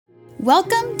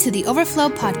Welcome to the Overflow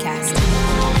Podcast.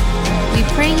 We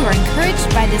pray you are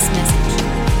encouraged by this message.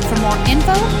 For more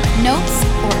info, notes,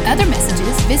 or other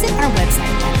messages, visit our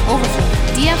website at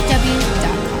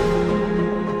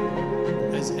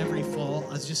overflowdfw.com. As every fall,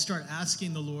 I just start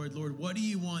asking the Lord, what do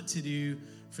you want to do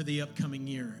for the upcoming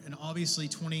year? And obviously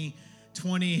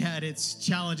 2020 had its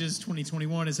challenges,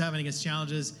 2021 is having its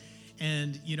challenges.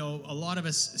 And, you know, a lot of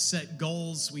us set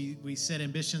goals, we set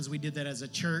ambitions. We did that as a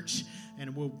church,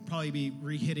 and we'll probably be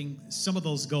re-hitting some of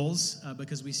those goals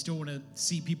because we still want to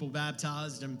see people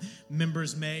baptized and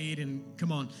members made, and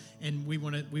come on. And we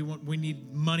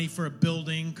need money for a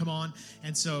building, come on.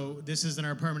 And so this isn't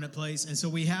our permanent place. And so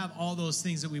we have all those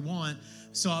things that we want.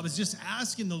 So I was just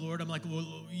asking the Lord, I'm like, well,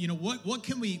 you know, what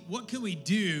can we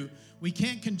do? We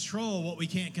can't control what we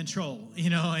can't control,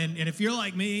 you know, and if you're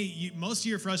like me, most of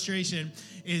your frustration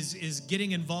is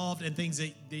getting involved in things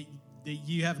that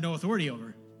you have no authority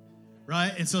over,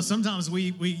 right? And so sometimes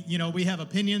we have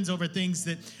opinions over things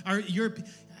that are let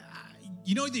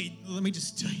me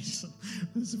just tell you something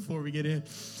before we get in.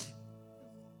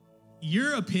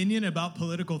 Your opinion about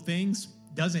political things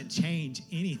doesn't change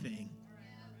anything.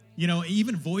 You know,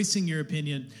 even voicing your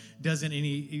opinion doesn't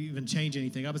even change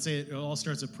anything. I would say it all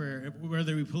starts with prayer,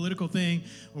 whether it be political thing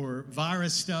or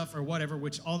virus stuff or whatever,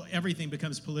 everything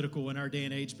becomes political in our day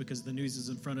and age because the news is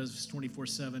in front of us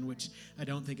 24/7, which I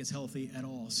don't think is healthy at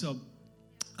all. So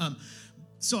I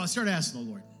started asking the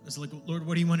Lord. I was like, Lord,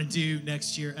 what do you want to do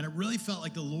next year? And I really felt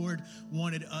like the Lord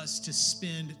wanted us to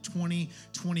spend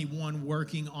 2021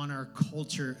 working on our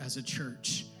culture as a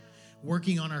church.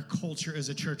 Working on our culture as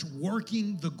a church,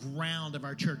 working the ground of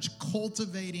our church,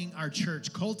 cultivating our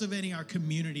church, cultivating our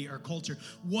community, our culture.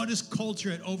 What does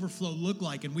culture at Overflow look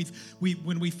like? And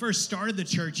when we first started the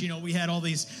church, you know, we had all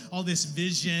this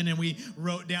vision, and we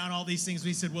wrote down all these things.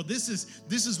 We said, well, this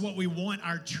is what we want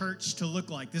our church to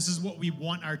look like. This is what we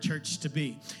want our church to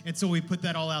be. And so we put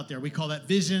that all out there. We call that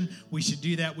vision. We should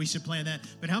do that. We should plan that.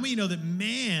 But how many know that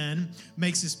man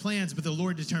makes his plans, but the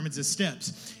Lord determines his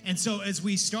steps? And so as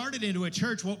we started into our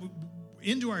church,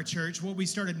 what we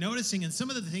started noticing, and some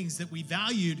of the things that we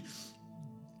valued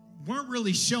weren't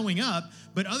really showing up,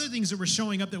 but other things that were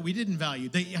showing up that we didn't value.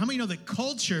 How many know that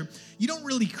culture, you don't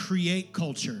really create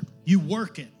culture, you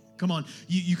work it. Come on,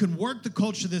 you can work the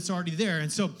culture that's already there.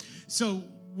 And so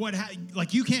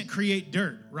you can't create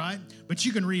dirt, right? But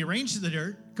you can rearrange the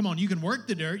dirt. Come on, you can work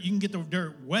the dirt. You can get the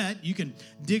dirt wet. You can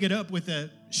dig it up with a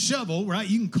shovel, right?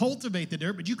 You can cultivate the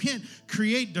dirt, but you can't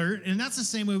create dirt. And that's the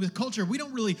same way with culture. We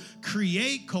don't really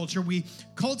create culture. We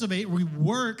cultivate, we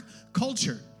work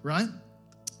culture, right?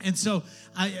 And so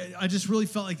I just really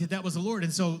felt like that was the Lord.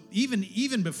 And so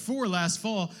even before last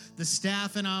fall, the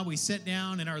staff and I, we sat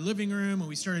down in our living room and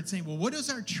we started saying, well, what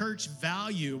does our church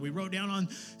value? We wrote down on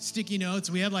sticky notes.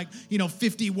 We had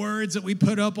 50 words that we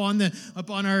put up on our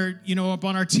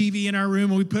TV in our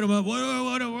room, and we put them up.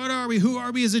 What are we? Who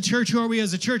are we as a church? Who are we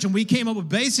as a church? And we came up with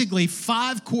basically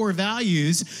 5 core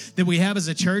values that we have as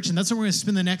a church. And that's what we're going to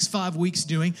spend the next 5 weeks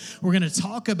doing. We're going to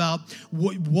talk about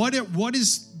what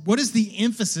is the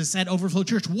emphasis at Overflow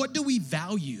Church? What do we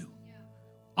value?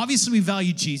 Obviously, we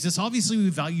value Jesus. Obviously, we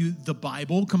value the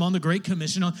Bible. Come on, the Great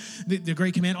Commission, the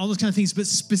Great Command, all those kind of things. But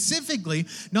specifically,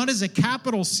 not as a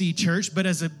capital C church, but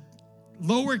as a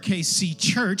lowercase c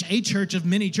church, a church of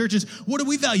many churches. What do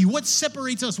we value? What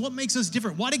separates us? What makes us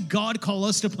different? Why did God call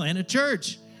us to plant a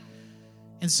church?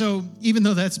 And so, even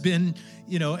though that's been,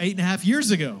 8.5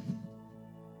 years ago,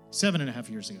 7.5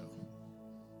 years ago,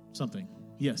 something,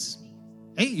 yes.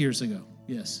 8 years ago.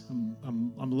 Yes,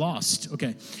 I'm lost.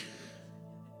 Okay.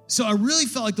 So I really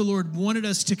felt like the Lord wanted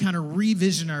us to kind of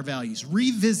revision our values,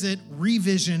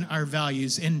 revision our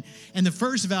values. And the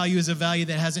first value is a value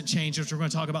that hasn't changed, which we're going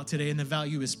to talk about today. And the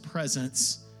value is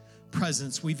presence.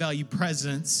 Presence. We value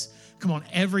presence. Come on,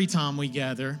 every time we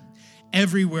gather,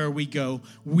 everywhere we go,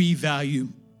 we value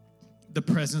the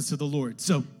presence of the Lord.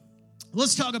 So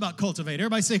let's talk about cultivate.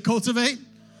 Everybody say cultivate.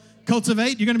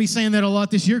 Cultivate. You're going to be saying that a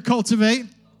lot this year. Cultivate.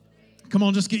 Come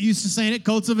on, just get used to saying it.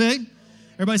 Cultivate.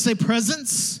 Everybody say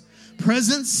presence.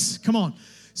 Presence. Come on.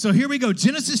 So here we go.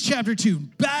 Genesis chapter 2.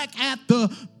 Back at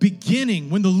the beginning,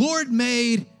 when the Lord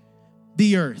made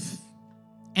the earth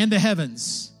and the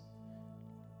heavens,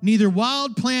 neither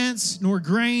wild plants nor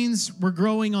grains were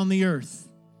growing on the earth.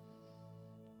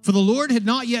 For the Lord had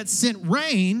not yet sent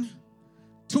rain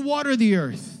to water the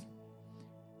earth.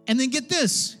 And then get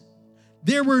this.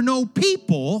 There were no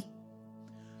people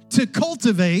to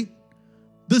cultivate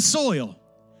the soil.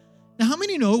 Now, how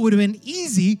many know it would have been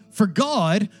easy for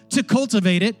God to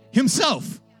cultivate it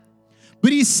himself?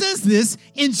 But he says this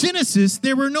in Genesis,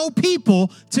 there were no people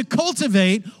to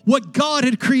cultivate what God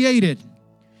had created.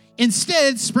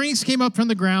 Instead, springs came up from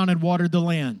the ground and watered the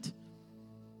land.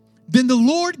 Then the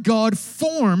Lord God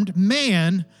formed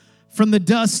man from the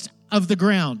dust of the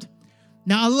ground.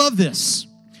 Now, I love this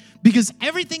because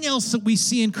everything else that we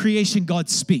see in creation, God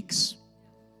speaks.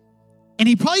 And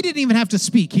he probably didn't even have to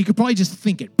speak. He could probably just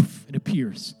think it. Poof, it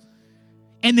appears.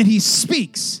 And then he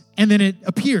speaks, and then it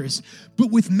appears. But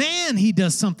with man, he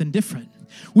does something different.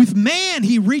 With man,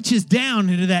 he reaches down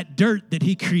into that dirt that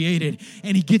he created,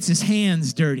 and he gets his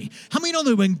hands dirty. How many know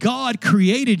that when God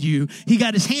created you, he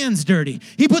got his hands dirty?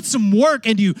 He put some work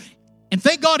into you, and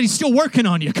thank God he's still working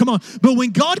on you. Come on. But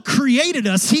when God created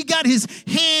us, he got his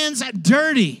hands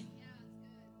dirty.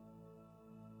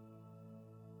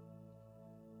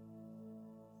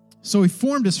 So he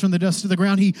formed us from the dust of the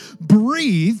ground. He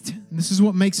breathed. And this is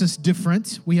what makes us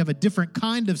different. We have a different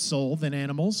kind of soul than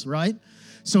animals, right?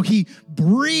 So he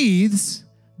breathes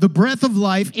the breath of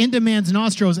life into man's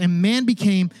nostrils, and man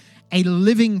became a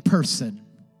living person,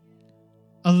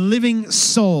 a living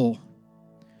soul.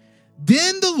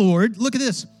 Then the Lord, look at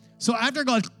this. So after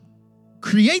God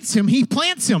creates him, he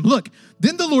plants him. Look,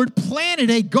 then the Lord planted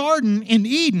a garden in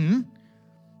Eden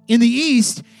in the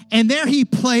east, and there he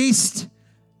placed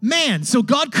man. So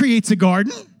God creates a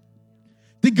garden,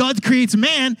 then God creates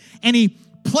man, and he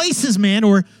places man,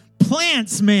 or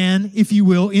plants man, if you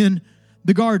will, in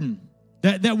the garden.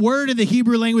 That word in the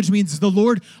Hebrew language means the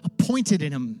Lord appointed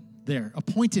him there.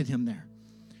 Appointed him there.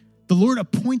 The Lord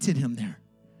appointed him there.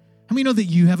 How many know that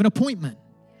you have an appointment?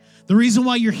 The reason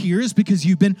why you're here is because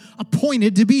you've been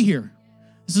appointed to be here.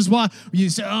 This is why you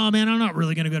say, oh man, I'm not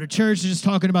really going to go to church. They're just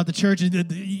talking about the church.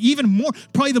 Even more,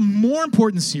 probably the more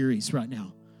important series right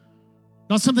now.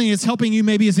 Not something that's helping you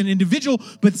maybe as an individual,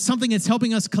 but something that's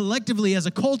helping us collectively as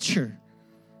a culture.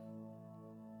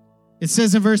 It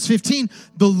says in verse 15,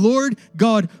 the Lord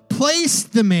God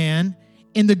placed the man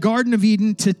in the Garden of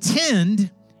Eden to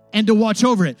tend and to watch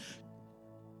over it,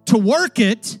 to work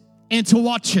it and to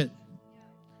watch it.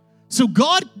 So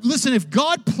God, listen, if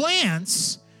God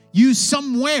plants you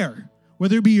somewhere,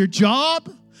 whether it be your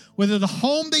job, whether the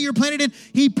home that you're planted in,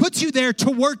 he puts you there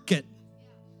to work it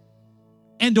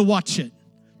and to watch it,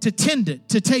 to tend it,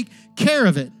 to take care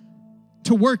of it,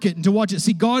 to work it and to watch it.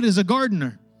 See, God is a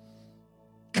gardener.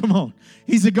 Come on.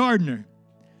 He's a gardener.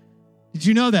 Did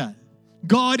you know that?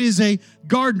 God is a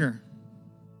gardener.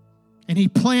 And he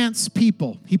plants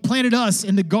people. He planted us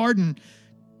in the garden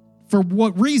for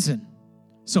what reason?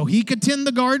 So he could tend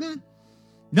the garden?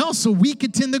 No, so we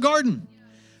could tend the garden.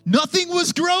 Nothing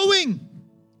was growing.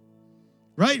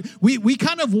 Right? We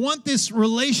kind of want this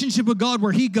relationship with God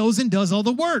where he goes and does all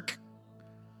the work.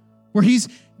 Where he's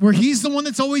the one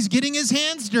that's always getting his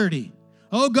hands dirty.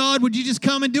 Oh, God, would you just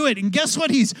come and do it? And guess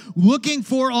what he's looking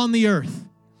for on the earth?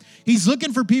 He's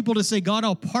looking for people to say, God,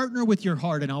 I'll partner with your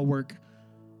heart and I'll work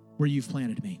where you've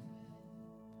planted me.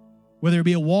 Whether it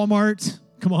be a Walmart,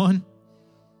 come on.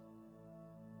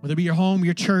 Whether it be your home,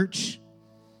 your church.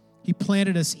 He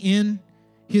planted us in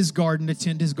his garden to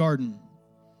tend his garden.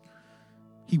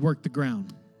 He worked the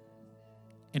ground.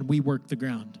 And we worked the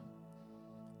ground.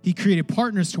 He created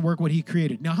partners to work what he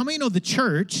created. Now, how many know the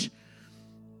church?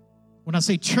 When I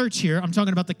say church here, I'm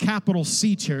talking about the capital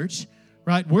C church,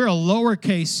 right? We're a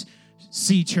lowercase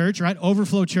c church, right?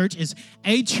 Overflow Church is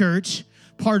a church,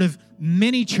 part of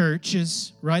many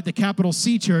churches, right? The capital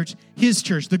C church, his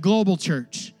church, the global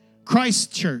church,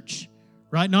 Christ's church,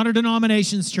 right? Not a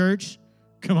denomination's church.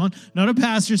 Come on. Not a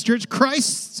pastor's church,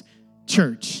 Christ's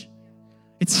church.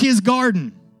 It's his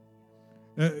garden.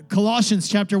 Colossians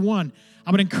chapter 1. I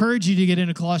would encourage you to get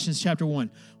into Colossians chapter 1.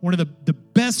 One of the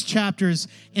best chapters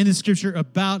in the scripture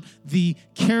about the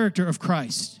character of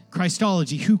Christ.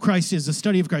 Christology, who Christ is, the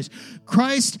study of Christ.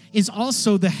 Christ is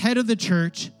also the head of the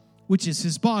church, which is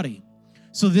his body.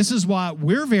 So this is why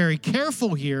we're very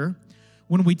careful here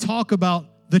when we talk about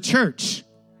the church.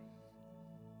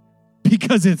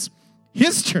 Because it's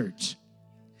his church.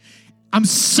 I'm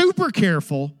super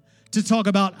careful to talk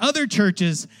about other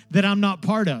churches that I'm not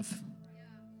part of.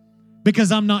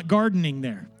 Because I'm not gardening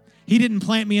there. He didn't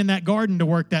plant me in that garden to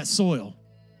work that soil.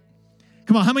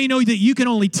 Come on, how many know that you can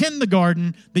only tend the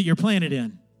garden that you're planted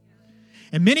in?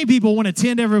 And many people want to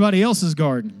tend everybody else's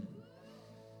garden.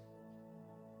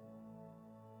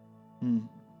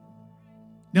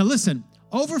 Now listen,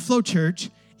 Overflow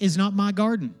Church is not my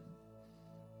garden.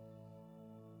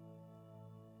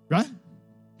 Right?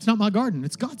 It's not my garden.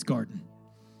 It's God's garden.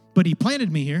 But he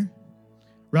planted me here.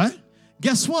 Right?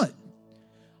 Guess what?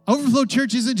 Overflow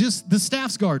Church isn't just the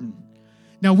staff's garden.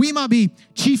 Now, we might be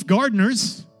chief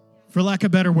gardeners, for lack of a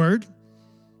better word.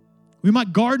 We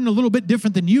might garden a little bit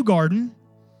different than you garden.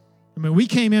 I mean, we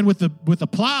came in with the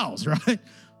plows, right?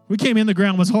 We came in, the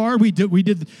ground was hard. We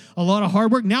did a lot of hard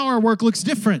work. Now our work looks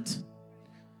different.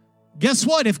 Guess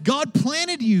what? If God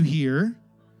planted you here,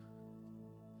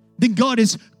 then God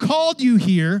has called you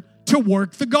here to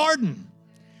work the garden.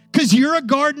 Because you're a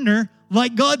gardener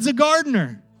like God's a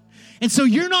gardener. And so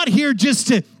you're not here just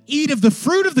to eat of the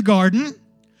fruit of the garden.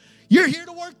 You're here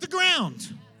to work the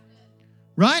ground.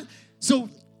 Right? So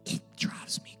it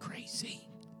drives me crazy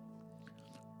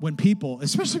when people,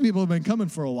 especially people who have been coming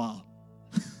for a while,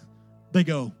 they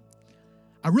go,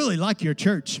 I really like your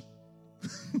church,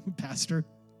 Pastor.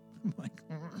 I'm like,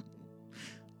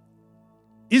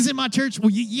 is it my church? Well,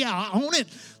 yeah, I own it.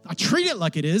 I treat it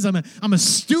like it is. I'm a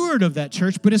steward of that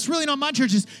church, but it's really not my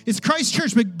church. It's Christ's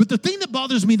church. But the thing that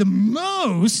bothers me the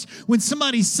most when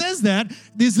somebody says that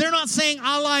is they're not saying,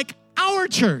 I like our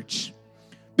church.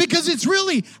 Because it's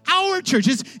really our church.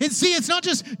 It's not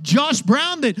just Josh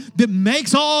Brown that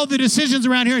makes all the decisions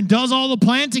around here and does all the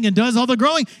planting and does all the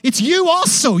growing. It's you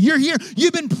also. You're here.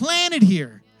 You've been planted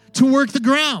here to work the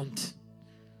ground.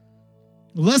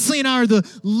 Leslie and I are the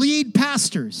lead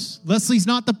pastors. Leslie's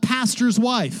not the pastor's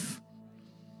wife.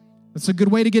 That's a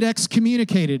good way to get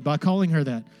excommunicated by calling her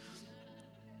that.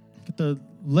 Get the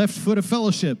left foot of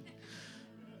fellowship.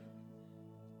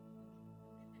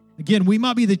 Again, we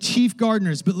might be the chief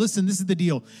gardeners, but listen, this is the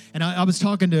deal. And I was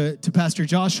talking to Pastor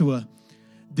Joshua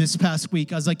this past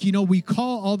week. I was like, we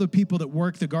call all the people that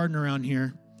work the garden around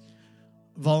here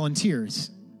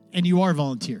volunteers. And you are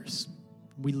volunteers.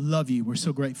 We love you. We're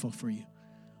so grateful for you.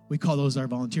 We call those our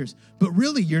volunteers. But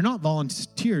really, you're not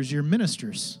volunteers. You're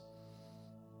ministers.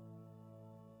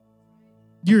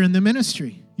 You're in the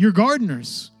ministry. You're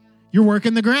gardeners. You're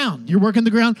working the ground. You're working the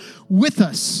ground with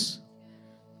us.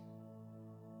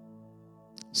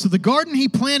 So the garden he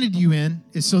planted you in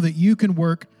is so that you can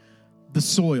work the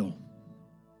soil.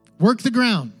 Work the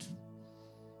ground.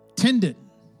 Tend it.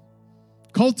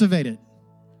 Cultivate it.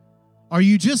 Are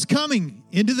you just coming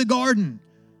into the garden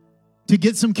to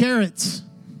get some carrots?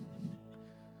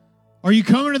 Are you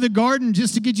coming to the garden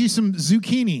just to get you some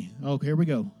zucchini? Oh, here we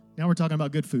go. Now we're talking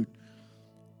about good food.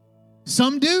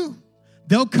 Some do.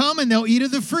 They'll come and they'll eat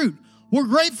of the fruit. We're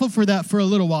grateful for that for a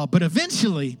little while, but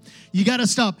eventually you got to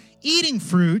stop eating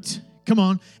fruit. Come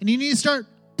on. And you need to start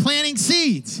planting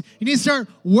seeds. You need to start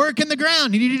working the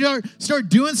ground. You need to start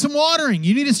doing some watering.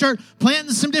 You need to start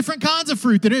planting some different kinds of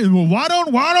fruit. Well, why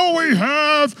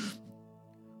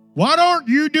aren't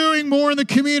you doing more in the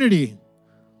community?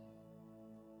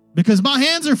 Because my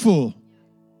hands are full.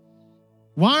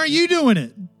 Why aren't you doing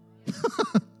it?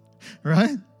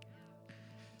 Right?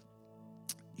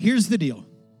 Here's the deal.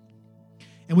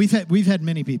 And we've had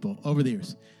many people over the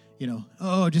years,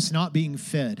 just not being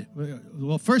fed.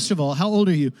 Well, first of all, how old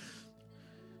are you?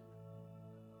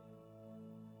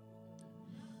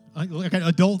 Like an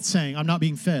adult saying, I'm not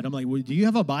being fed. I'm like, well, do you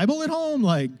have a Bible at home?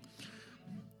 Like,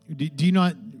 do you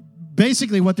not?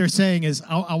 Basically, what they're saying is,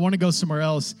 I want to go somewhere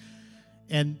else.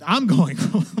 And I'm going,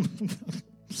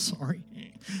 sorry.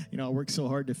 I worked so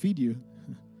hard to feed you.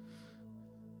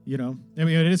 It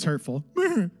is hurtful.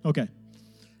 Okay.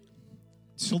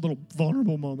 Just a little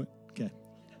vulnerable moment. Okay.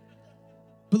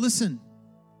 But listen,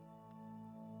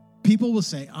 people will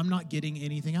say, I'm not getting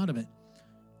anything out of it.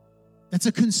 That's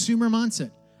a consumer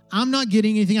mindset. I'm not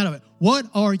getting anything out of it. What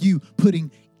are you putting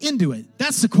into it?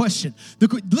 That's the question.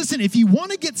 Listen, if you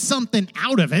want to get something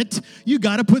out of it, you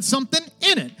got to put something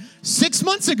in it. 6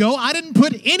 months ago, I didn't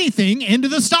put anything into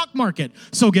the stock market.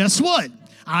 So guess what?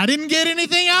 I didn't get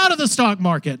anything out of the stock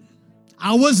market.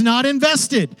 I was not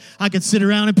invested. I could sit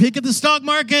around and pick at the stock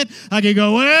market. I could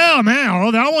go, well,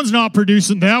 man, that one's not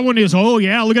producing. That one is, look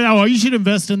at that. Well, you should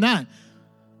invest in that.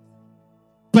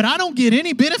 But I don't get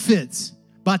any benefits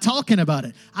by talking about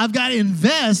it. I've got to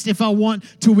invest if I want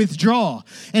to withdraw.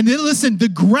 And then listen, the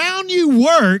ground you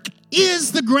work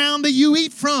is the ground that you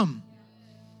eat from.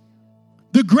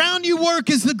 The ground you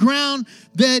work is the ground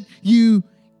that you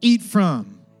eat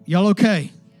from. Y'all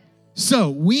okay? So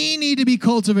we need to be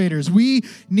cultivators. We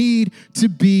need to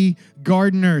be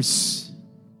gardeners.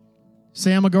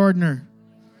 Say, I'm a gardener.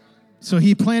 So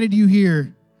he planted you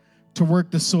here to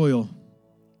work the soil.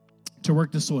 To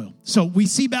work the soil. So we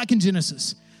see back in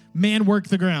Genesis, man worked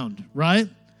the ground, right?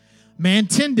 Man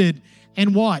tended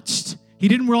and watched. He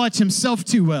didn't watch himself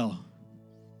too well,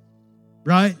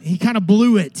 right? He kind of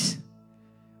blew it.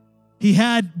 He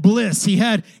had bliss. He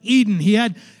had Eden. He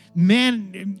had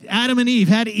Adam and Eve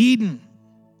had Eden.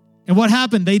 And what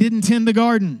happened? They didn't tend the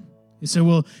garden. You say,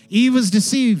 well, Eve was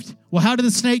deceived. Well, how did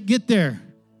the snake get there?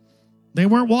 They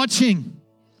weren't watching.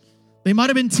 They might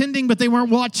have been tending, but they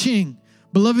weren't watching.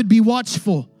 Beloved, be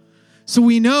watchful. So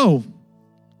we know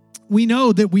we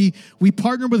know that we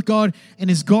partnered with God in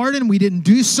his garden. We didn't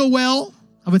do so well.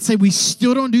 I would say we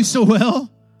still don't do so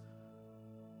well.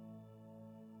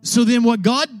 So then what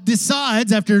God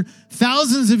decides after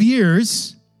thousands of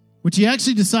years, which he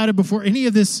actually decided before any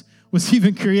of this was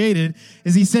even created,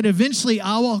 is he said, eventually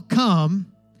I will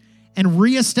come and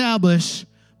reestablish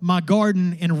my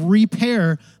garden and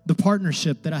repair the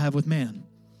partnership that I have with man.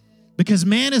 Because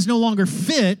man is no longer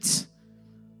fit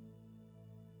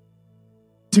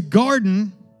to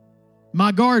garden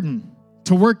my garden,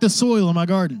 to work the soil in my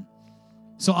garden.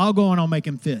 So I'll go and I'll make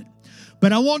him fit.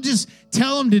 But I won't just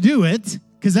tell him to do it,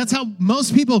 because that's how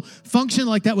most people function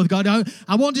like that with God.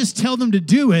 I won't just tell them to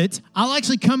do it. I'll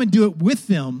actually come and do it with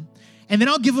them. And then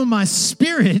I'll give them my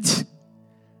spirit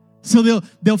so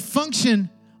they'll function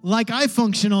like I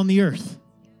function on the earth.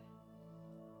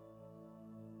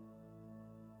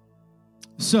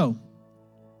 So,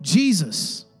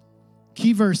 Jesus,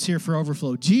 key verse here for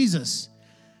overflow. Jesus,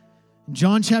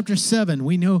 John chapter 7,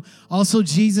 we know also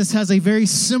Jesus has a very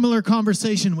similar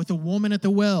conversation with a woman at the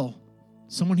well,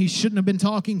 someone he shouldn't have been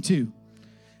talking to.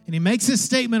 And he makes this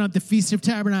statement at the Feast of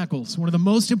Tabernacles, one of the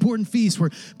most important feasts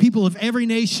where people of every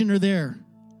nation are there.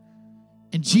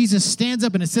 And Jesus stands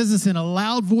up, and it says this in a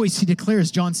loud voice. He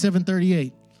declares, John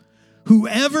 7:38,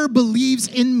 whoever believes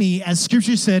in me, as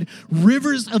Scripture said,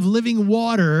 rivers of living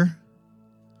water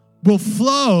will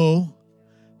flow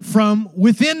from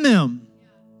within them.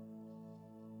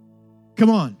 Come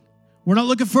on. We're not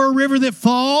looking for a river that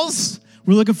falls.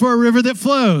 We're looking for a river that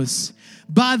flows.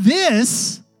 By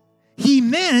this, he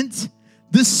meant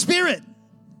the Spirit.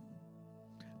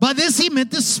 By this, he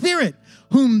meant the Spirit,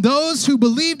 whom those who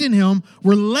believed in him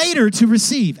were later to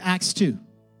receive. Acts 2.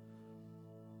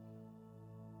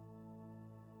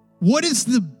 What is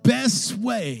the best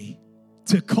way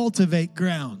to cultivate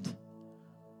ground?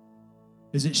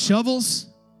 Is it shovels?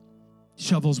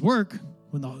 Shovels work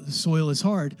when the soil is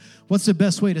hard. What's the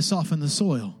best way to soften the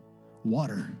soil?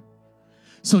 Water.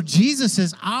 So Jesus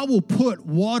says, I will put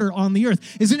water on the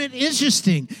earth. Isn't it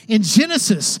interesting? In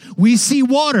Genesis, we see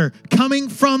water coming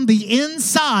from the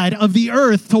inside of the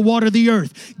earth to water the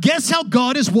earth. Guess how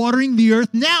God is watering the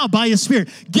earth now by his Spirit?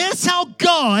 Guess how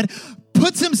God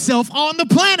puts himself on the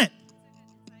planet?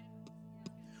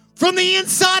 From the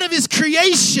inside of his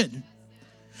creation.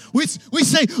 We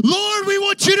say, Lord, we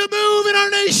want you to move in our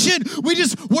nation.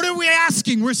 What are we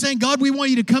asking? We're saying, God, we want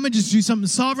you to come and just do something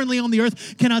sovereignly on the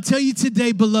earth. Can I tell you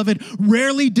today, beloved,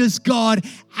 rarely does God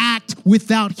act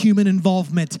without human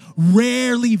involvement.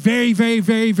 Rarely, very, very,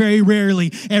 very, very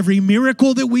rarely. Every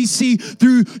miracle that we see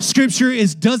through Scripture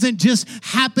doesn't just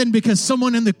happen because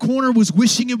someone in the corner was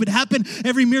wishing it would happen.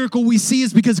 Every miracle we see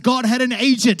is because God had an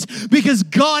agent, because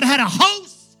God had a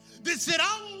host that said,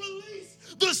 I will release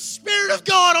the Spirit of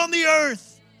God on the earth.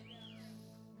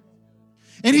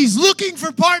 And he's looking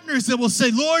for partners that will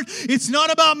say, Lord, it's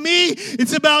not about me,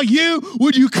 it's about you.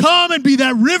 Would you come and be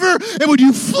that river, and would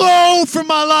you flow from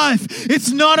my life?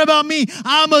 It's not about me.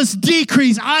 I must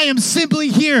decrease. I am simply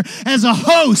here as a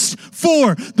host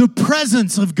for the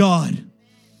presence of God.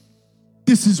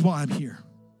 This is why I'm here.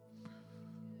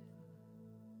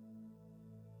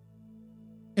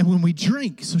 And when we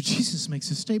drink, so Jesus makes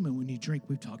a statement, when you drink,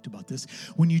 we've talked about this,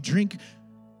 when you drink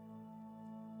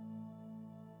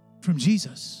from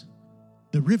Jesus,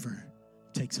 the river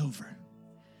takes over.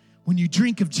 When you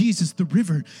drink of Jesus, the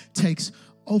river takes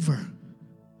over.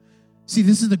 See,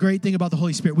 this is the great thing about the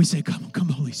Holy Spirit. We say, come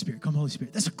Holy Spirit, come Holy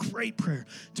Spirit. That's a great prayer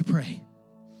to pray.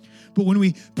 But when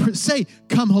we say,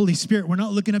 come Holy Spirit, we're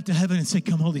not looking up to heaven and say,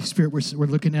 come Holy Spirit. We're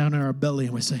looking down in our belly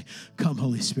and we say, come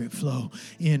Holy Spirit, flow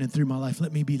in and through my life.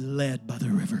 Let me be led by the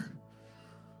river.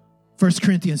 1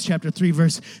 Corinthians chapter 3,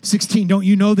 verse 16. Don't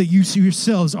you know that you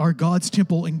yourselves are God's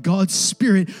temple and God's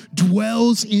Spirit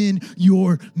dwells in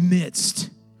your midst?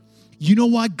 You know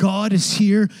why God is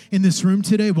here in this room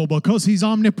today? Well, because he's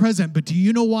omnipresent. But do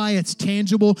you know why it's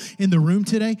tangible in the room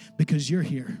today? Because you're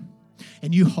here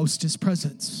and you host his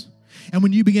presence. And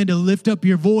when you begin to lift up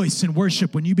your voice in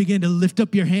worship, when you begin to lift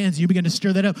up your hands, you begin to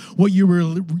stir that up, what you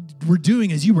were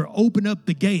doing is you were open up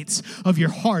the gates of your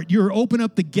heart. You were open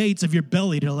up the gates of your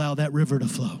belly to allow that river to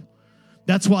flow.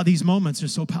 That's why these moments are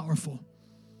so powerful.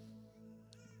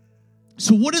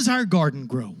 So what does our garden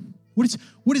grow? What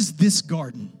does this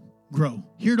garden grow?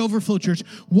 Here at Overflow Church,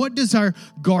 what does our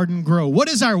garden grow? What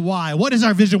is our why? What is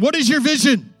our vision? What is your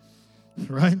vision?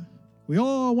 Right? We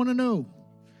all want to know.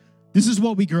 This is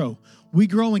what we grow. We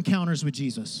grow encounters with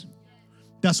Jesus.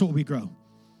 That's what we grow.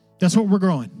 That's what we're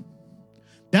growing.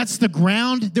 That's the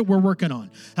ground that we're working on.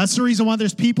 That's the reason why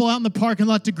there's people out in the parking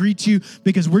lot to greet you,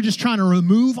 because we're just trying to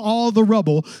remove all the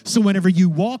rubble so whenever you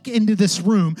walk into this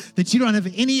room that you don't have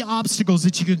any obstacles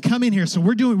that you can come in here. So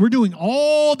we're doing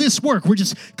all this work. We're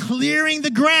just clearing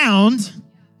the ground,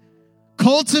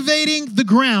 cultivating the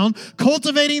ground,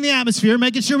 cultivating the atmosphere,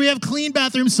 making sure we have clean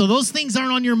bathrooms so those things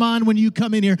aren't on your mind when you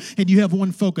come in here and you have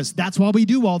one focus. That's why we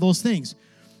do all those things.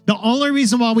 The only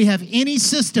reason why we have any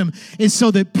system is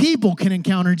so that people can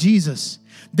encounter Jesus.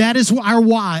 That is our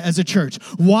why as a church.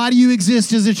 Why do you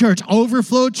exist as a church?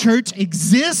 Overflow Church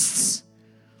exists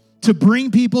to bring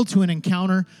people to an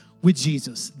encounter with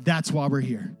Jesus. That's why we're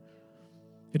here.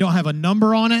 It don't have a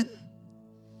number on it.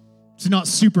 It's not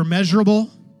super measurable.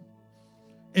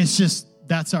 It's just,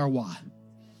 that's our why.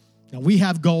 Now, we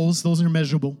have goals. Those are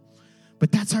measurable.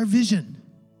 But that's our vision.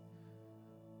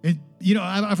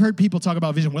 I've heard people talk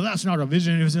about vision. Well, that's not a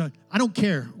vision. I don't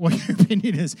care what your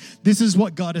opinion is. This is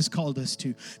what God has called us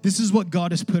to. This is what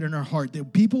God has put in our heart,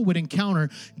 that people would encounter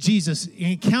Jesus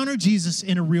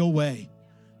in a real way,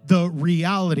 the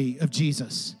reality of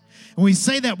Jesus. And when we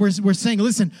say that, we're saying,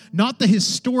 listen, not the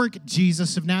historic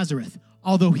Jesus of Nazareth,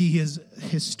 although he is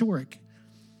historic.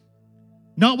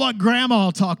 Not what grandma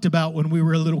talked about when we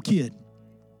were a little kid,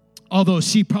 although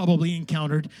she probably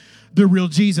encountered the real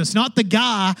Jesus. Not the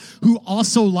guy who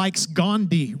also likes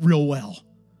Gandhi real well.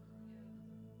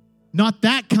 Not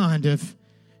that kind of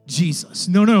Jesus.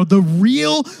 No. The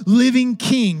real living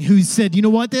king who said, you know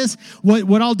what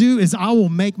I'll do is I will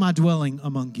make my dwelling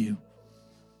among you.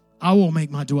 I will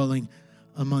make my dwelling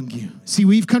among you. See,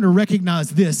 we've kind of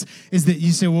recognized this, is that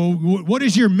you say, well, what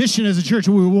is your mission as a church?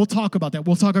 We'll talk about that.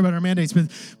 We'll talk about our mandates. But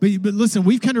listen,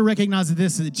 we've kind of recognized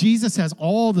this, that Jesus has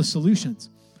all the solutions.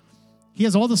 He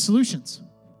has all the solutions.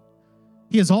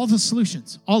 He has all the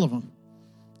solutions, all of them.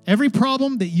 Every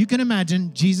problem that you can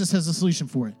imagine, Jesus has a solution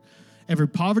for it. Every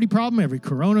poverty problem, every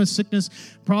corona sickness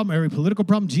problem, every political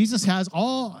problem, Jesus has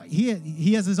all,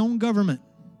 he has his own government.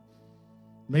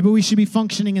 Maybe we should be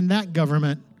functioning in that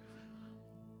government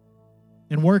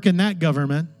and work in that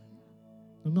government.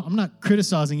 I'm not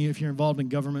criticizing you if you're involved in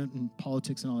government and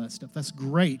politics and all that stuff. That's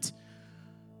great.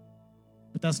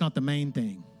 But that's not the main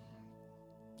thing.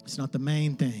 It's not the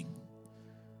main thing.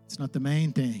 It's not the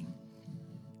main thing.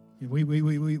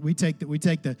 We take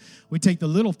the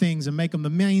little things and make them the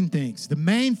main things. The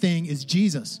main thing is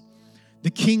Jesus,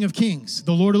 the King of Kings,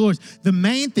 the Lord of Lords. The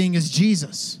main thing is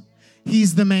Jesus.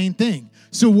 He's the main thing.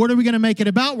 So what are we going to make it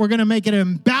about? We're going to make it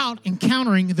about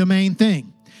encountering the main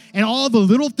thing. And all the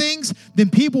little things, then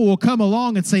people will come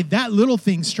along and say, that little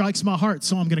thing strikes my heart,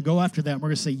 so I'm going to go after that. And we're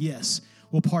going to say, yes,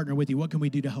 we'll partner with you. What can we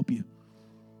do to help you?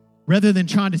 Rather than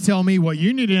trying to tell me what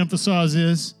you need to emphasize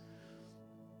is,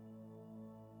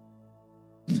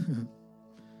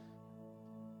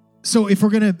 so if we're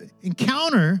going to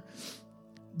encounter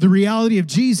the reality of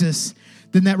Jesus,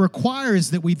 then that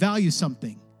requires that we value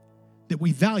something, that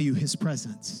we value his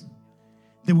presence,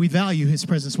 that we value his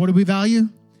presence. What do we value?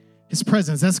 His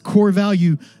presence. That's core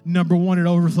value number one at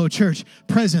Overflow Church.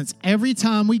 Presence. Every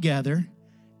time we gather,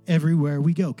 everywhere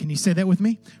we go. Can you say that with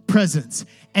me? Presence.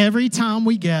 Every time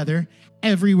we gather,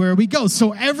 everywhere we go.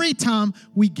 So every time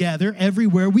we gather,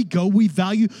 everywhere we go, we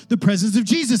value the presence of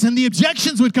Jesus. And the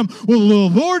objections would come, well,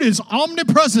 the Lord is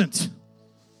omnipresent.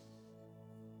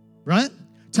 Right?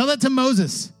 Tell that to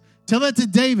Moses. Tell that to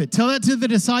David. Tell that to the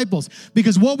disciples.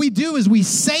 Because what we do is we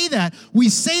say that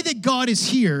God is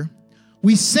here.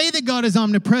 We say that God is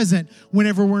omnipresent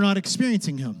whenever we're not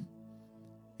experiencing him.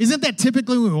 Isn't that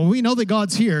typically, well, we know that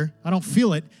God's here. I don't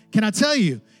feel it. Can I tell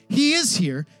you? He is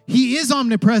here. He is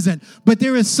omnipresent. But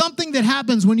there is something that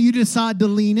happens when you decide to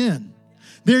lean in.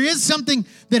 There is something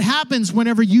that happens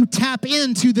whenever you tap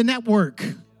into the network.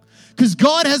 Because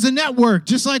God has a network,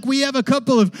 just like we have a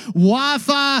couple of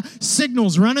Wi-Fi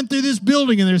signals running through this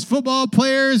building, and there's football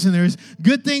players, and there's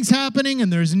good things happening,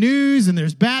 and there's news, and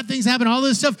there's bad things happening, all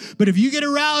this stuff. But if you get a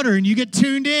router, and you get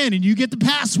tuned in, and you get the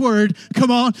password,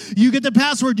 you get the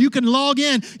password, you can log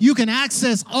in, you can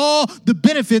access all the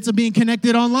benefits of being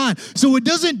connected online. So it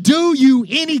doesn't do you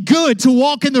any good to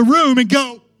walk in the room and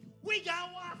go, we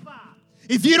got Wi-Fi.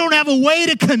 If you don't have a way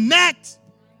to connect,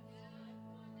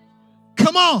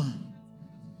 come on.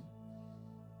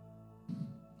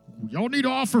 Y'all need to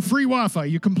offer free Wi-Fi.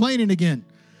 You're complaining again.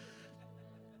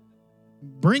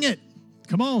 Bring it.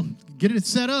 Come on. Get it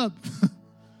set up.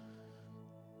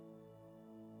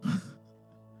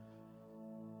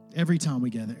 Every time we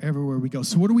gather, everywhere we go.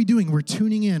 So what are we doing? We're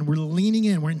tuning in. We're leaning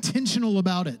in. We're intentional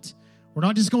about it. We're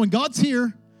not just going, God's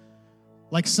here,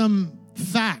 like some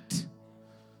fact,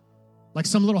 like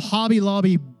some little Hobby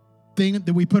Lobby thing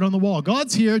that we put on the wall.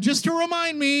 God's here just to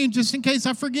remind me, just in case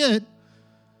I forget.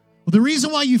 Well, the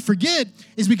reason why you forget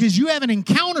is because you haven't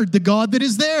encountered the God that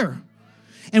is there.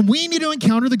 And we need to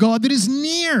encounter the God that is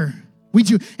near. We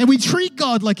do. And we treat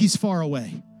God like he's far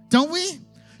away. Don't we?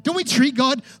 Don't we treat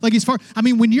God like he's far? I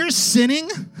mean, when you're sinning,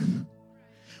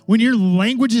 when your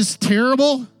language is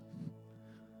terrible,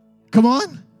 come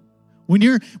on. When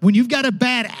you've got a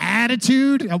bad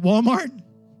attitude at Walmart,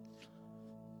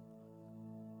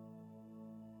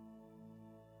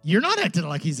 you're not acting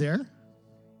like he's there.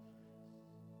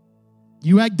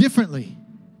 You act differently.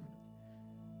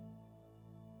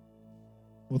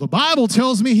 Well, the Bible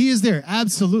tells me he is there.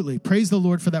 Absolutely. Praise the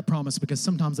Lord for that promise, because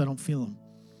sometimes I don't feel him.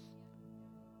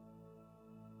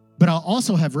 But I'll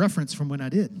also have reference from when I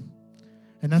did.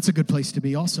 And that's a good place to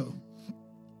be also.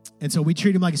 And so we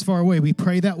treat him like he's far away. We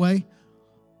pray that way,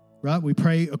 right? We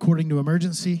pray according to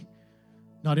emergency,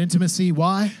 not intimacy.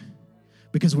 Why?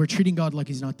 Because we're treating God like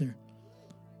he's not there.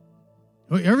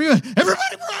 Everybody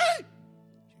pray.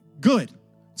 Good.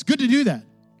 It's good to do that.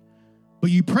 But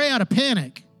you pray out of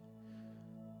panic.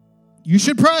 You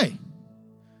should pray.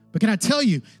 But can I tell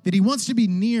you that he wants to be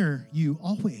near you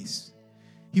always?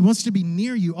 He wants to be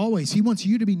near you always. He wants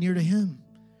you to be near to him.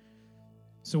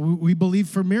 So we believe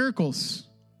for miracles.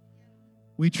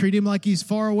 We treat him like he's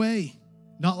far away,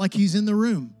 not like he's in the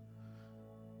room.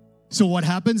 So what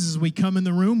happens is we come in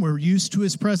the room, we're used to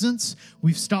his presence.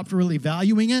 We've stopped really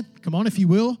valuing it. Come on, if you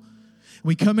will.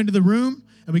 We come into the room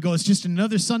and we go, it's just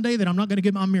another Sunday that I'm not going to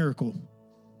get my miracle.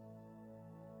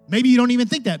 Maybe you don't even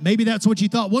think that. Maybe that's what you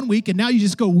thought one week, and now you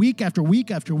just go week after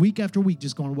week after week after week,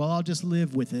 just going, well, I'll just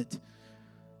live with it.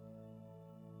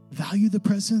 Value the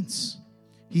presence.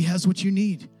 He has what you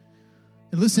need.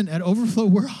 And listen, at Overflow,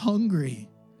 we're hungry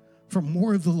for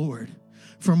more of the Lord,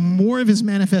 for more of his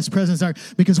manifest presence,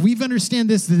 because we've understand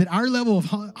this, that our level of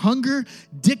hunger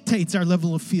dictates our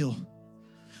level of feel.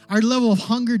 Our level of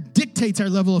hunger dictates our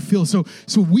level of feel. So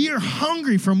we are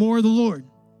hungry for more of the Lord.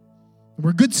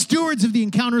 We're good stewards of the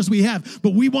encounters we have,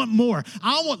 but we want more.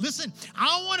 I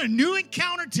want a new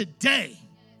encounter today.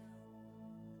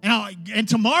 And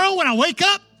tomorrow when I wake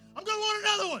up, I'm going to want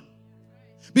another one.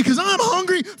 Because I'm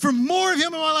hungry for more of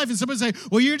him in my life. And somebody say,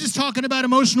 well, you're just talking about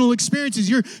emotional experiences.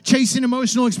 You're chasing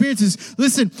emotional experiences.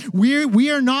 Listen,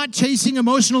 we are not chasing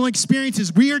emotional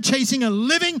experiences. We are chasing a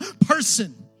living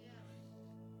person.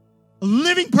 A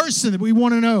living person that we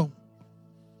want to know.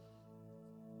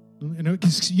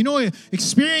 You know,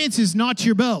 experience is not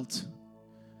your belt,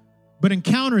 but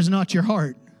encounter is not your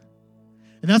heart.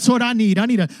 And that's what I need. I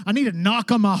need a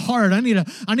knock on my heart. I need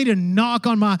a knock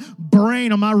on my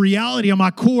brain, on my reality, on my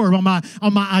core, on my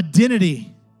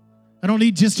identity. I don't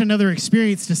need just another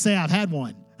experience to say I've had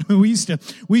one. We used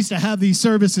to have these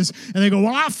services, and they go,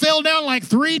 well, I fell down like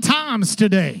 3 times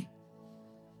today.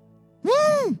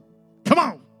 Woo! Come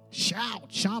on. Shout,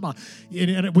 Shabba.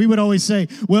 And we would always say,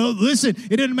 well, listen,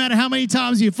 it doesn't matter how many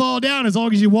times you fall down as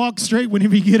long as you walk straight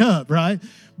whenever you get up, right?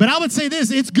 But I would say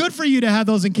this, it's good for you to have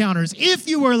those encounters if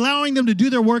you were allowing them to do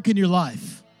their work in your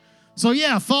life. So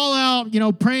yeah, fall out,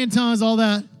 pray in tongues, all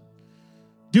that.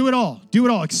 Do it all. Do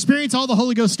it all. Experience all the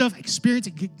Holy Ghost stuff. Experience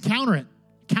it. Encounter it.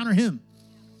 Encounter him.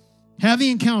 Have the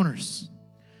encounters.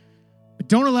 But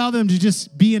don't allow them to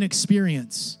just be an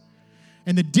experience.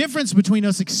 And the difference between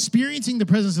us experiencing the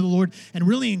presence of the Lord and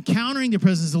really encountering the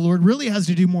presence of the Lord really has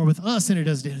to do more with us than it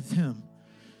does with him.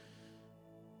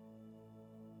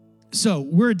 So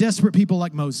we're a desperate people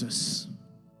like Moses.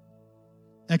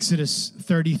 Exodus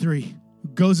 33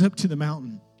 goes up to the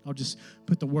mountain. I'll just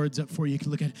put the words up for you. You can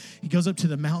look at it. He goes up to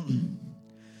the mountain,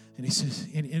 and he says,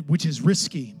 which is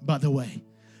risky, by the way,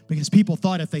 because people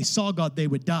thought if they saw God, they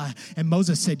would die. And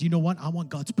Moses said, you know what? I want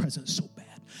God's presence so bad.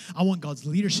 I want God's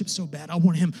leadership so bad. I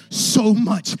want him so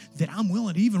much that I'm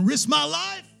willing to even risk my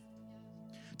life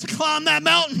to climb that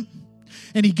mountain.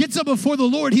 And he gets up before the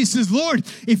Lord. He says, Lord,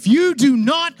 if you do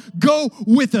not go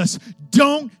with us,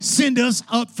 don't send us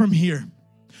up from here.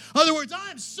 In other words,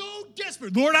 I am so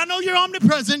desperate. Lord, I know you're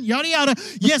omnipresent, yada, yada.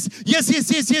 Yes.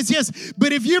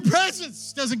 But if your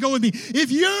presence doesn't go with me,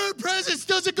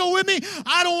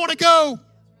 I don't want to go.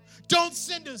 Don't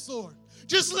send us, Lord.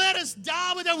 Just let us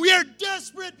die with that. We are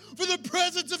desperate for the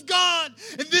presence of God.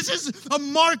 And this is a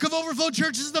mark of Overflow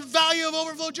Church. This is the value of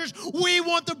Overflow Church. We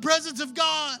want the presence of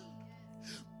God.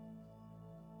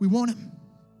 We want him.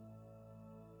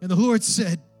 And the Lord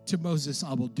said to Moses,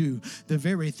 I will do the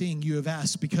very thing you have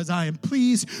asked because I am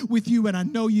pleased with you and I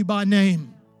know you by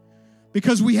name.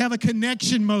 Because we have a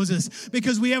connection, Moses.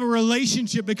 Because we have a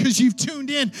relationship. Because you've tuned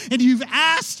in and you've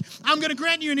asked, I'm going to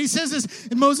grant you. And he says this.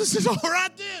 And Moses says, all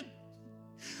right then.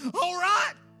 All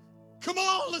right. Come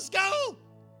on, let's go.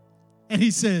 And he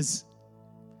says,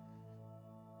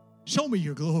 show me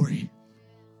your glory.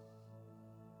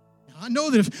 I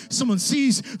know that if someone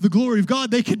sees the glory of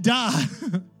God, they could die.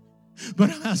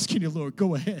 But I'm asking you, Lord,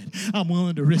 go ahead. I'm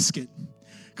willing to risk it.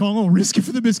 Come on, I'm going to risk it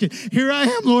for the biscuit. Here I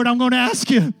am, Lord. I'm going to ask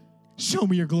you, show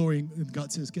me your glory. And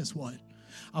God says, guess what?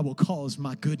 I will cause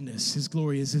my goodness. His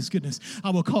glory is his goodness.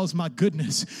 I will cause my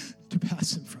goodness to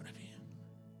pass in front of you.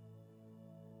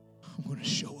 I'm going to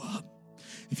show up.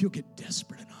 If you'll get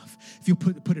desperate enough, if you'll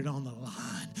put it on the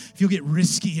line, if you'll get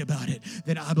risky about it,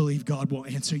 then I believe God will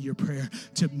answer your prayer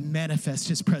to manifest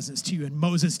his presence to you. And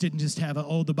Moses didn't just have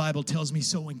the Bible tells me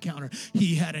so encounter.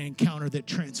 He had an encounter that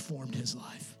transformed his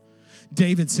life.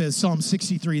 David says, Psalm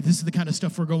 63, this is the kind of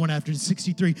stuff we're going after.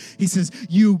 63, he says,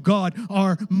 you, God,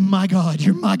 are my God.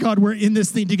 You're my God. We're in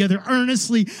this thing together.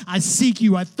 Earnestly, I seek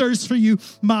you. I thirst for you.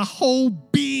 My whole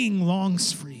being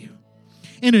longs for you.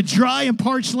 In a dry and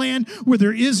parched land where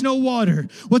there is no water.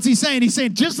 What's he saying? He's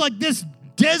saying, just like this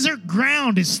desert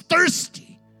ground is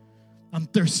thirsty, I'm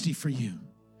thirsty for you.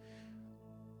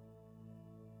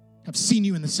 I've seen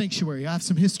you in the sanctuary. I have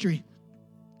some history.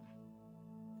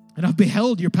 And I've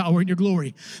beheld your power and your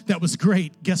glory. That was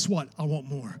great. Guess what? I want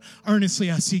more.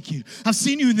 Earnestly, I seek you. I've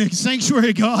seen you in the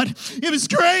sanctuary, God. It was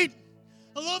great.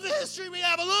 I love the history we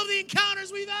have. I love the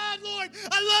encounters we've had, Lord.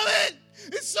 I love it.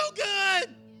 It's so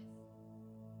good.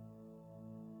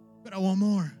 But I want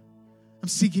more. I'm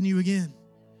seeking you again.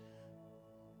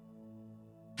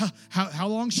 How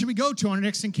long should we go to on our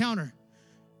next encounter?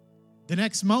 The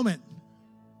next moment.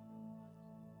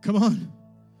 Come on.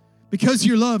 Because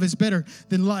your love is better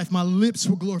than life, my lips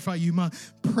will glorify you.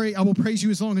 I will praise you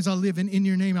as long as I live, and in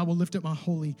your name I will lift up my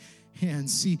holy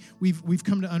hands. See, we've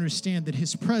come to understand that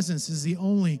his presence is the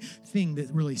only thing that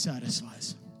really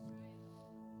satisfies.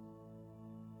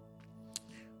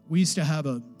 I used to have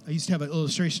an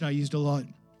illustration I used a lot.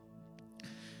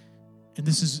 And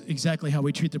this is exactly how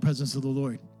we treat the presence of the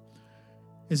Lord.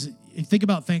 Think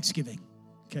about Thanksgiving.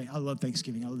 Okay, I love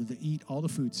Thanksgiving. I love to eat all the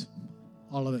foods,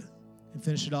 all of it, and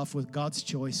finish it off with God's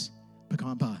choice,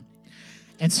 pecan pie.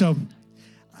 And so,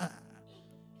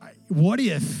 what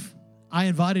if I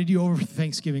invited you over for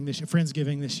Thanksgiving this year,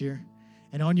 Friendsgiving this year,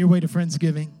 and on your way to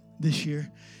Friendsgiving this year,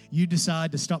 you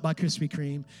decide to stop by Krispy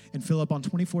Kreme and fill up on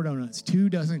 24 donuts, 2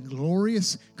 dozen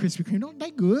glorious Krispy Kreme. Don't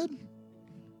they good?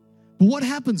 But what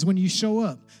happens when you show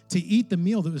up to eat the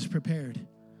meal that was prepared?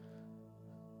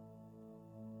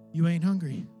 You ain't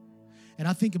hungry. And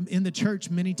I think in the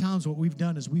church, many times what we've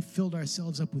done is we've filled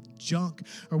ourselves up with junk,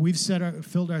 or we've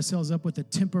filled ourselves up with a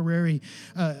temporary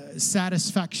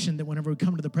satisfaction that whenever we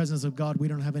come to the presence of God, we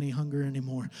don't have any hunger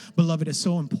anymore. Beloved, it's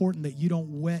so important that you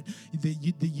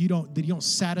don't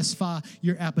satisfy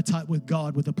your appetite with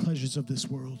God with the pleasures of this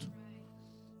world.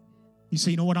 You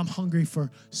say, you know what? I'm hungry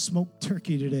for smoked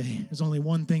turkey today. There's only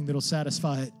one thing that'll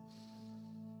satisfy it.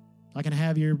 I can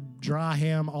have your dry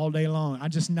ham all day long. I'm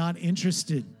just not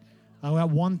interested. I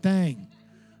got one thing.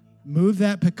 Move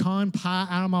that pecan pie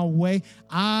out of my way.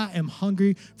 I am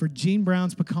hungry for Gene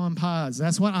Brown's pecan pies.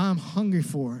 That's what I'm hungry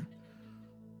for.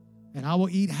 And I will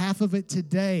eat half of it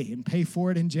today and pay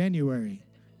for it in January.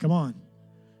 Come on.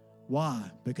 Why?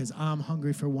 Because I'm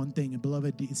hungry for one thing. And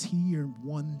beloved, is he your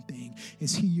one thing?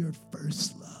 Is he your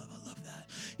first love? I love that.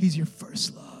 He's your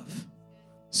first love.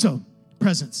 So,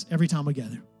 presence every time we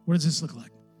gather. What does this look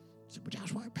like?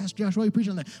 Pastor Josh, why are you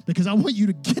preaching on that? Because I want you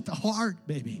to get the heart,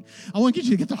 baby. I want you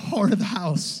to get the heart of the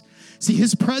house. See,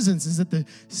 his presence is at the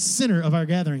center of our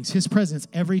gatherings. His presence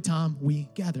every time we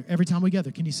gather. Every time we gather.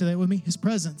 Can you say that with me? His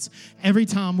presence every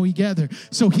time we gather.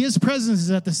 So his presence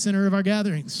is at the center of our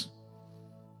gatherings.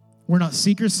 We're not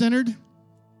seeker-centered.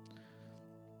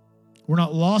 We're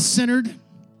not lost-centered.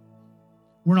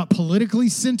 We're not politically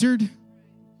centered.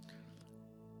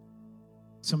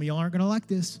 Some of y'all aren't going to like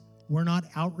this. We're not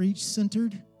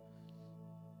outreach-centered.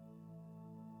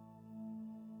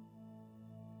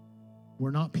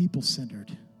 We're not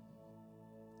people-centered.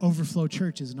 Overflow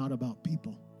Church is not about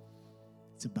people.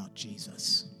 It's about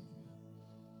Jesus.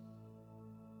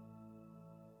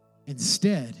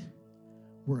 Instead,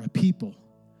 we're a people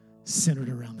centered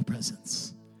around the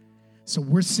presence. So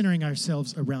we're centering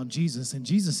ourselves around Jesus. And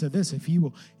Jesus said this, if you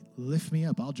will lift me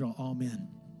up, I'll draw all men.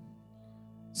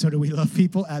 So do we love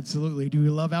people? Absolutely. Do we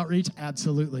love outreach?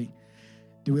 Absolutely.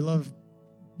 Do we love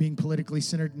being politically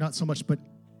centered? Not so much, but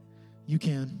you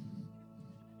can.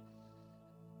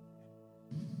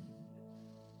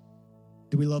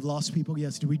 Do we love lost people?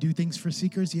 Yes. Do we do things for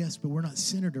seekers? Yes, but we're not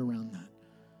centered around that.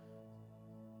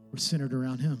 We're centered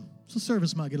around him. So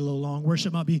service might get a little long.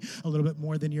 Worship might be a little bit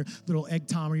more than your little egg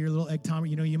timer, You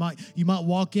know, you might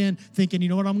walk in thinking, you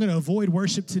know what, I'm going to avoid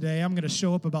worship today. I'm going to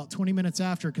show up about 20 minutes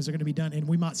after because they're going to be done, and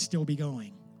we might still be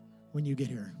going when you get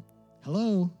here.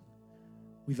 Hello?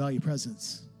 We value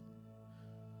presence.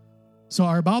 So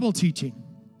our Bible teaching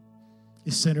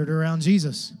is centered around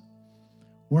Jesus.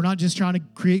 We're not just trying to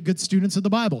create good students of the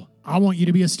Bible. I want you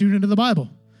to be a student of the Bible.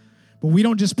 But we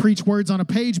don't just preach words on a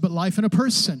page, but life in a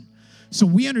person. So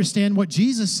we understand what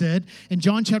Jesus said in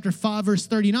John chapter 5, verse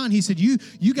 39. He said, you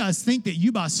guys think that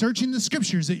you, by searching the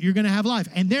scriptures, that you're going to have life.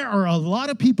 And there are a lot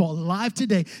of people alive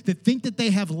today that think that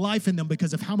they have life in them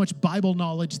because of how much Bible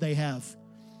knowledge they have.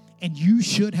 And you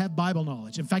should have Bible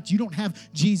knowledge. In fact, you don't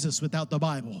have Jesus without the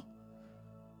Bible.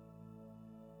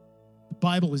 The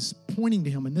Bible is pointing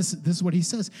to him, and this is what he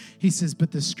says. He says,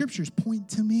 but the scriptures point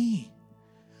to me.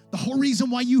 The whole reason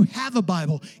why you have a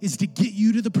Bible is to get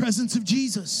you to the presence of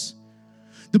Jesus.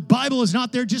 The Bible is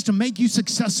not there just to make you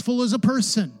successful as a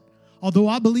person. Although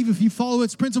I believe if you follow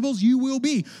its principles, you will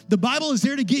be. The Bible is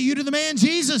there to get you to the man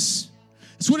Jesus.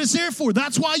 That's what it's there for.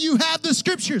 That's why you have the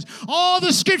scriptures. All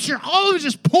the scripture, all of it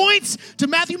just points to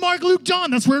Matthew, Mark, Luke,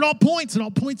 John. That's where it all points. It all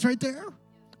points right there.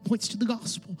 Points to the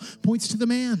gospel. Points to the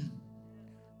man.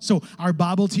 So our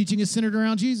Bible teaching is centered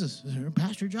around Jesus.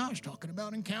 Pastor Josh talking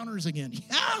about encounters again.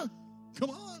 Yeah, come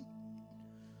on.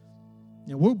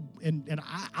 And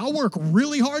I work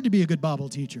really hard to be a good Bible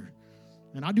teacher.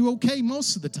 And I do okay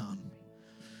most of the time.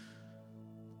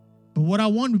 But what I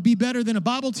want to be better than a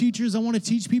Bible teacher is I want to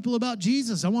teach people about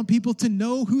Jesus. I want people to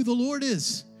know who the Lord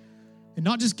is. And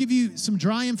not just give you some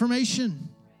dry information.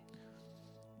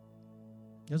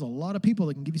 There's a lot of people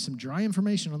that can give you some dry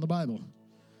information on the Bible.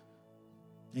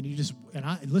 And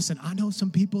I know some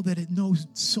people that know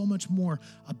so much more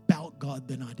about God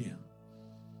than I do.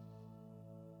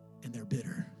 And they're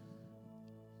bitter.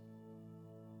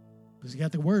 Because they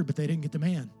got the word, but they didn't get the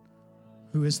man,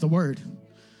 who is the word.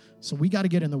 So we got to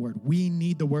get in the word. We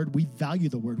need the word. We value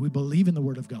the word. We believe in the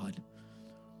word of God.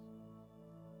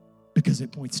 Because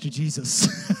it points to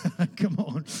Jesus. Come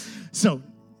on. So,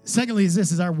 secondly,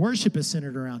 is our worship is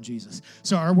centered around Jesus.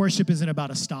 So our worship isn't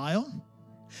about a style.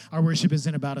 Our worship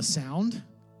isn't about a sound.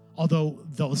 Although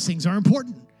those things are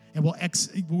important. And we'll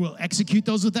execute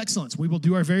those with excellence. We will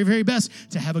do our very, very best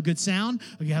to have a good sound,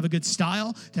 to have a good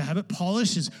style, to have it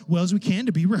polished as well as we can,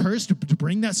 to be rehearsed, to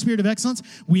bring that spirit of excellence.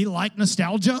 We like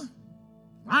nostalgia.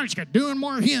 I'm just doing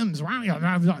more hymns.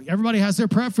 Everybody has their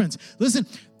preference. Listen,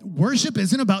 worship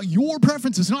isn't about your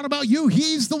preference. It's not about you.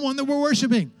 He's the one that we're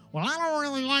worshiping. Well, I don't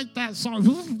really like that song.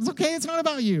 It's okay. It's not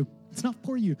about you. It's not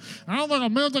for you. I don't like a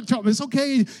music talk. It's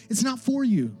okay. It's not for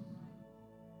you.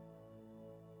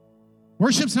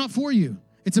 Worship's not for you.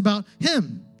 It's about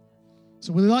him.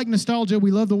 So we like nostalgia. We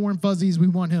love the warm fuzzies. We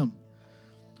want him.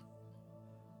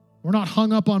 We're not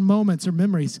hung up on moments or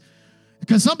memories.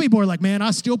 Because some people are like, man,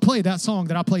 I still play that song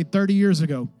that I played 30 years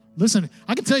ago. Listen,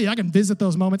 I can tell you, I can visit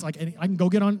those moments. Like, I can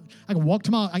walk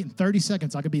to in 30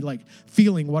 seconds, I could be like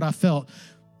feeling what I felt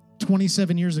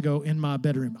 27 years ago in my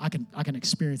bedroom. I can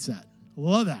experience that.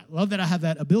 Love that. Love that I have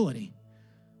that ability.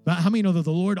 But how many know that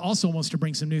the Lord also wants to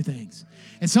bring some new things?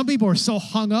 And some people are so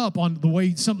hung up on the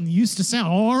way something used to sound.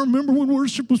 Oh, I remember when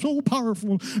worship was so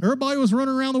powerful. Everybody was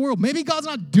running around the world. Maybe God's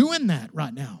not doing that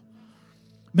right now.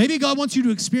 Maybe God wants you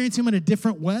to experience him in a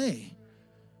different way.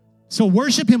 So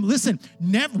worship him. Listen,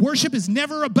 worship is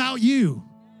never about you.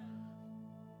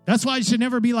 That's why you should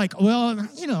never be like, well,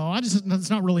 that's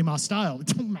not really my style. It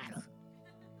don't matter.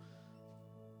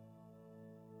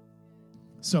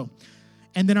 So,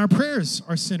 and then our prayers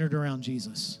are centered around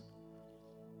Jesus.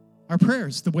 Our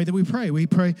prayers, the way that we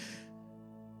pray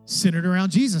centered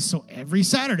around Jesus. So every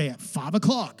Saturday at 5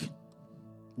 o'clock,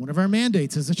 one of our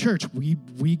mandates as a church,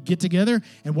 we get together,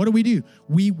 and what do?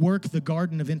 We work the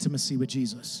garden of intimacy with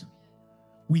Jesus.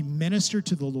 We minister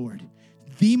to the Lord.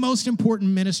 The most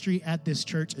important ministry at this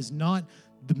church is not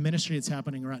the ministry that's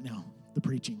happening right now, the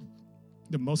preaching.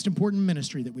 The most important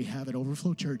ministry that we have at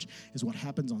Overflow Church is what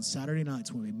happens on Saturday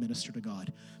nights when we minister to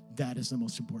God. That is the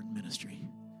most important ministry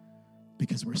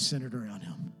because we're centered around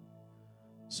him.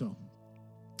 So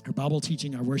our Bible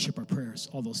teaching, our worship, our prayers,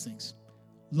 all those things.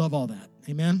 Love all that.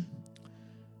 Amen?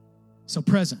 So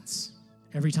presence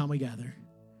every time we gather.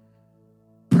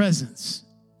 Presence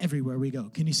everywhere we go.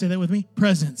 Can you say that with me?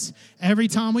 Presence every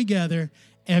time we gather,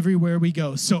 everywhere we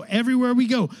go. So everywhere we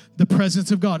go, the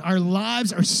presence of God. Our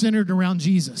lives are centered around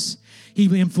Jesus. He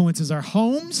influences our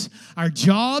homes, our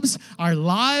jobs, our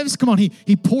lives. Come on,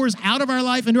 he pours out of our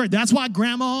life into it. That's why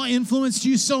Grandma influenced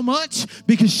you so much,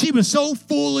 because she was so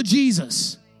full of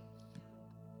Jesus.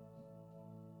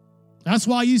 That's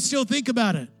why you still think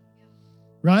about it,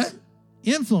 right?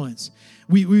 Influence.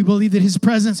 We believe that his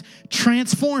presence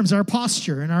transforms our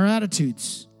posture and our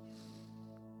attitudes.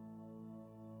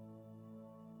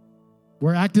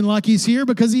 We're acting like he's here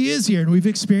because he is here, and we've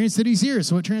experienced that he's here,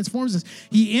 so it transforms us.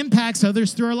 He impacts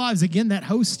others through our lives. Again, that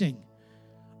hosting.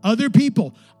 Other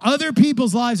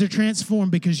people's lives are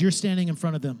transformed because you're standing in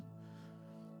front of them.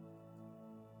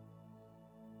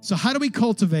 So how do we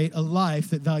cultivate a life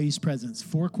that values presence?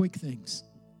 4 quick things.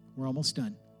 We're almost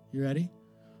done. You ready?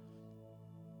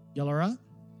 Y'all all right?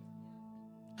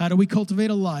 How do we cultivate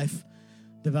a life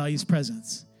that values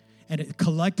presence? And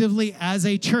collectively as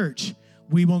a church,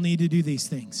 we will need to do these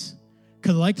things.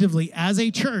 Collectively as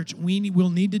a church, we will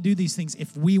need to do these things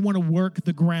if we want to work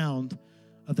the ground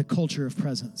of the culture of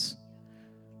presence.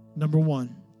 Number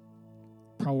 1,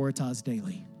 prioritize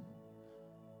daily.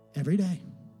 Every day.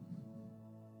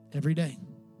 Every day.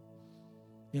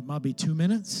 It might be 2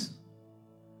 minutes.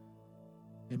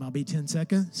 It might be 10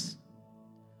 seconds.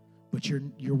 But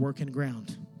you're working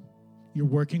ground. You're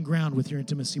working ground with your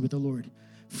intimacy with the Lord.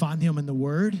 Find Him in the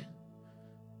Word.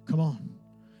 Come on.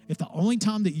 If the only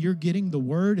time that you're getting the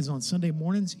Word is on Sunday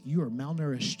mornings, you are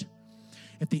malnourished.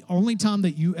 If the only time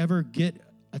that you ever get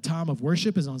a time of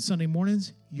worship is on Sunday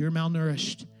mornings, you're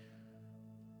malnourished.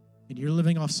 And you're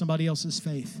living off somebody else's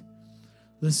faith.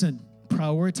 Listen,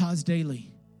 prioritize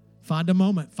daily. Find a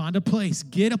moment, find a place,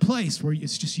 get a place where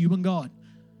it's just you and God.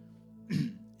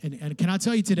 And can I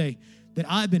tell you today that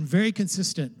I've been very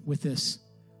consistent with this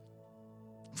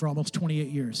for almost 28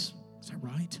 years. Is that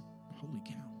right? Holy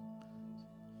cow.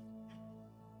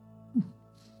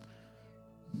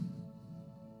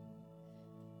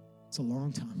 It's a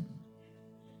long time.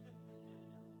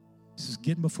 This is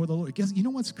getting before the Lord. Guess, you know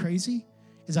what's crazy?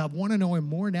 Is I want to know Him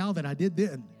more now than I did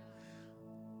then.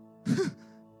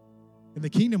 In the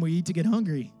kingdom, we eat to get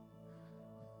hungry.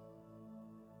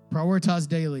 Prioritize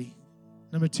daily.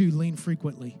 Number 2, lean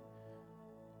frequently.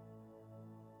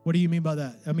 What do you mean by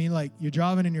that? I mean, like, you're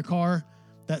driving in your car.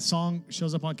 That song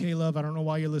shows up on K-Love. I don't know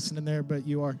why you're listening there, but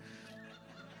you are.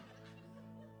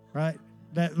 Right?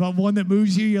 That one that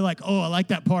moves you, you're like, oh, I like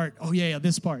that part. Oh, yeah,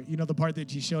 this part. You know, the part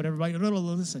that you showed everybody. No,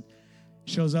 listen.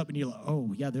 Shows up and you're like,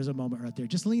 oh, yeah, there's a moment right there.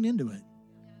 Just lean into it.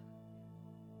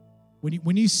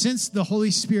 When you sense the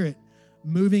Holy Spirit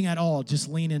moving at all, just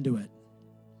lean into it.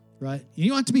 Right? You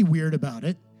don't have to be weird about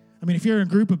it. I mean, if you're in a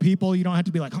group of people, you don't have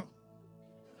to be like, oh.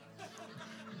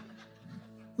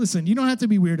 Listen, you don't have to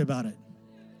be weird about it.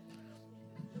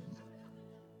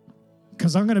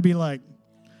 Because I'm going to be like,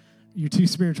 you're too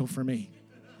spiritual for me.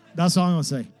 That's all I'm going to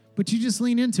say. But you just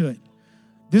lean into it.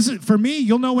 This is, for me,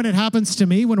 you'll know when it happens to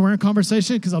me when we're in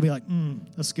conversation, because I'll be like,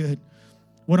 that's good.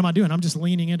 What am I doing? I'm just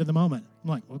leaning into the moment. I'm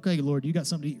like, okay, Lord, you got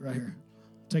something to eat right here.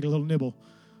 Take a little nibble.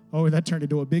 Oh, that turned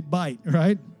into a big bite,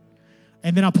 right?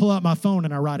 And then I pull out my phone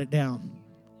and I write it down.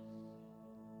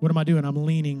 What am I doing? I'm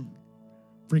leaning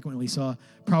frequently. So I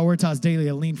prioritize daily.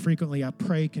 I lean frequently. I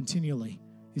pray continually.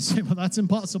 You say, well, that's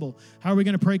impossible. How are we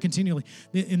going to pray continually?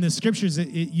 In the scriptures, it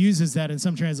uses that in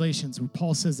some translations.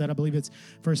 Paul says that, I believe it's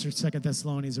 1st or 2nd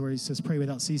Thessalonians, where he says, pray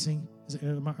without ceasing.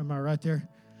 Am I right there?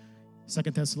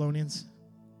 2nd Thessalonians?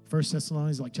 1st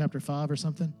Thessalonians, like chapter 5 or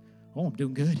something? Oh, I'm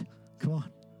doing good. Come on.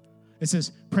 It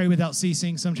says, pray without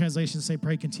ceasing. Some translations say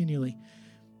pray continually.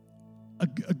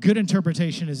 A good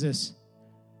interpretation is this: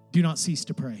 do not cease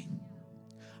to pray.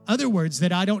 Other words,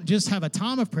 that I don't just have a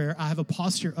time of prayer, I have a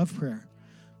posture of prayer.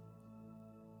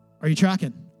 Are you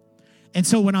tracking? And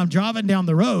so when I'm driving down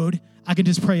the road, I can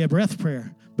just pray a breath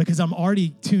prayer because I'm already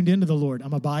tuned into the Lord.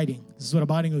 I'm abiding. This is what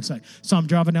abiding looks like. So I'm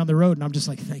driving down the road and I'm just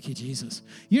like, thank you, Jesus.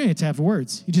 You don't have to have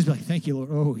words. You just be like, thank you, Lord.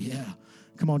 Oh, yeah.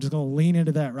 Come on, just going to lean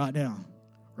into that right now.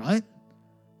 Right?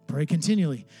 Pray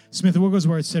continually. Smith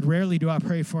Wigglesworth said, rarely do I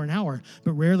pray for an hour,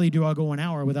 but rarely do I go an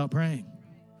hour without praying.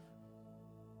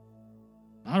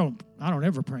 I don't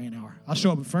ever pray an hour. I'll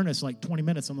show up at Furnace like 20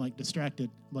 minutes. I'm like distracted.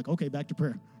 I'm like, okay, back to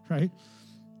prayer, right?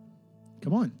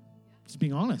 Come on, just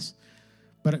being honest.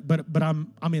 But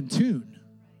I'm in tune.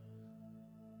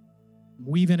 I'm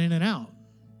weaving in and out,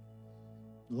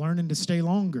 learning to stay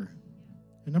longer.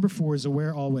 And number 4 is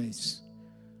aware always.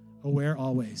 Aware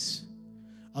always.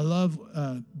 I love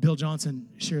Bill Johnson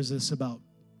shares this about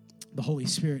the Holy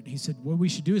Spirit. He said, what we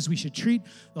should do is we should treat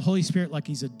the Holy Spirit like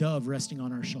he's a dove resting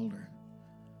on our shoulder.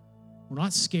 We're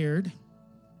not scared.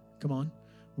 Come on.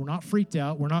 We're not freaked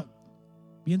out. We're not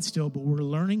being still, but we're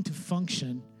learning to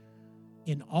function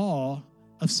in awe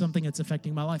of something that's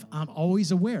affecting my life. I'm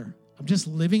always aware. I'm just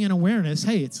living in awareness.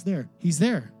 Hey, it's there. He's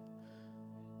there.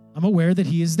 I'm aware that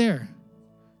he is there.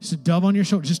 Just a dove on your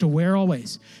shoulder. Just aware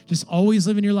always. Just always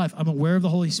live in your life. I'm aware of the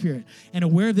Holy Spirit and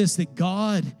aware of this, that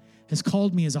God has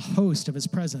called me as a host of his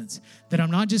presence, that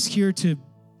I'm not just here to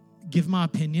give my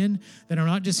opinion, that I'm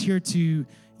not just here to,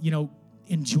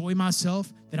 enjoy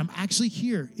myself, that I'm actually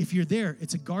here. If you're there,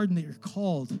 it's a garden that you're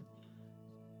called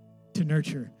to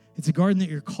nurture. It's a garden that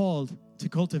you're called to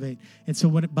cultivate. And so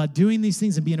by doing these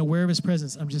things and being aware of his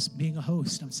presence, I'm just being a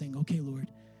host. I'm saying, okay, Lord,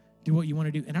 Do what you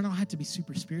want to do. And I don't have to be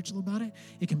super spiritual about it.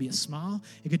 It can be a smile.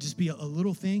 It could just be a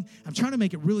little thing. I'm trying to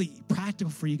make it really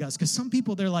practical for you guys, because some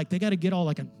people, they're like, they got to get all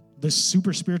like this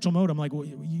super spiritual mode. I'm like, well,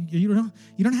 you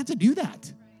don't have to do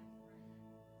that.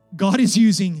 God is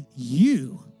using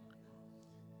you.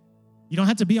 You don't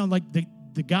have to be on like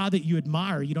the guy that you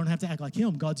admire. You don't have to act like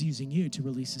him. God's using you to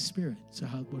release his spirit. So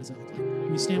what does that look like?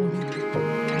 Will you stand with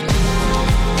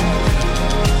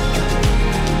me?